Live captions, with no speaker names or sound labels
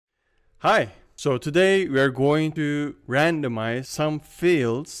Hi! So today we are going to randomize some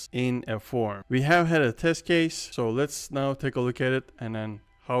fields in a form. We have had a test case, so let's now take a look at it and then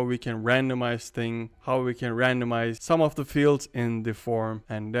how we can randomize some of the fields in the form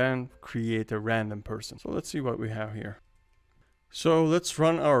and then create a random person. So let's see what we have here. So let's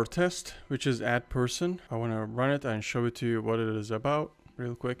run our test, which is add person. I want to run it and show it to you what it is about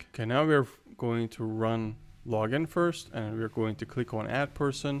real quick. Okay, now we're going to run login first, and we're going to click on add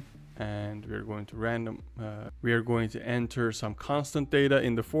person, and we're going to enter some constant data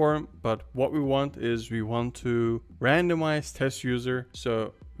in the form. But what we want to randomize test user.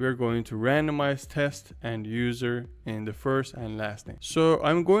 So we're going to randomize test and user in the first and last name. So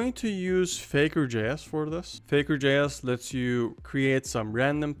I'm going to use Faker.js for this. Faker.js lets you create some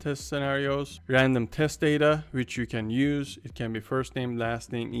random test scenarios, random test data, which you can use. It can be first name,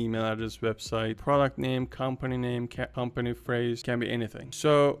 last name, email address, website, product name, company phrase, can be anything.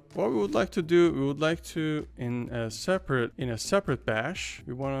 So what we would like to do, we would like to in a separate bash,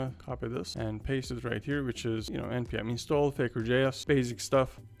 we want to copy this and paste it right here, which is, npm install Faker.js, basic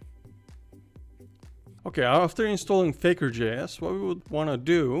stuff. Okay, after installing Faker.js, what we would want to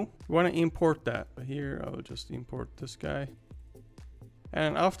do, we want to import that. Here, I'll just import this guy.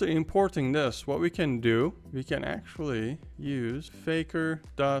 And after importing this, what we can do, we can actually use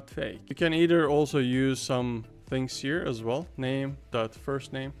faker.fake. You can either also use some things here as well,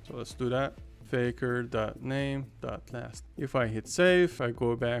 name.firstname. So let's do that. Faker.name.last. If I hit save, I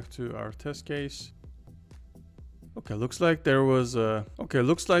go back to our test case. Okay, looks like we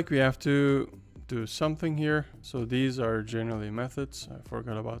have to do something here. So these are generally methods. I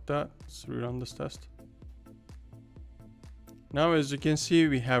forgot about that. Let's rerun this test. Now, as you can see,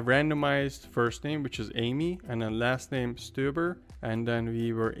 we have randomized first name, which is Amy, and then last name Stuber, and then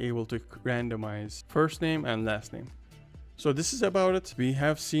we were able to randomize first name and last name. So this is about it. We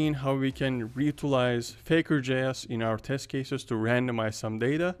have seen how we can reutilize Faker.js in our test cases to randomize some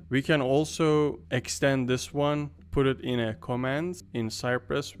data. We can also extend this one, put it in a command in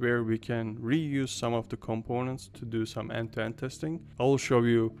Cypress where we can reuse some of the components to do some end-to-end testing. I will show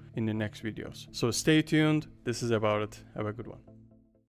you in the next videos. So stay tuned. This is about it. Have a good one.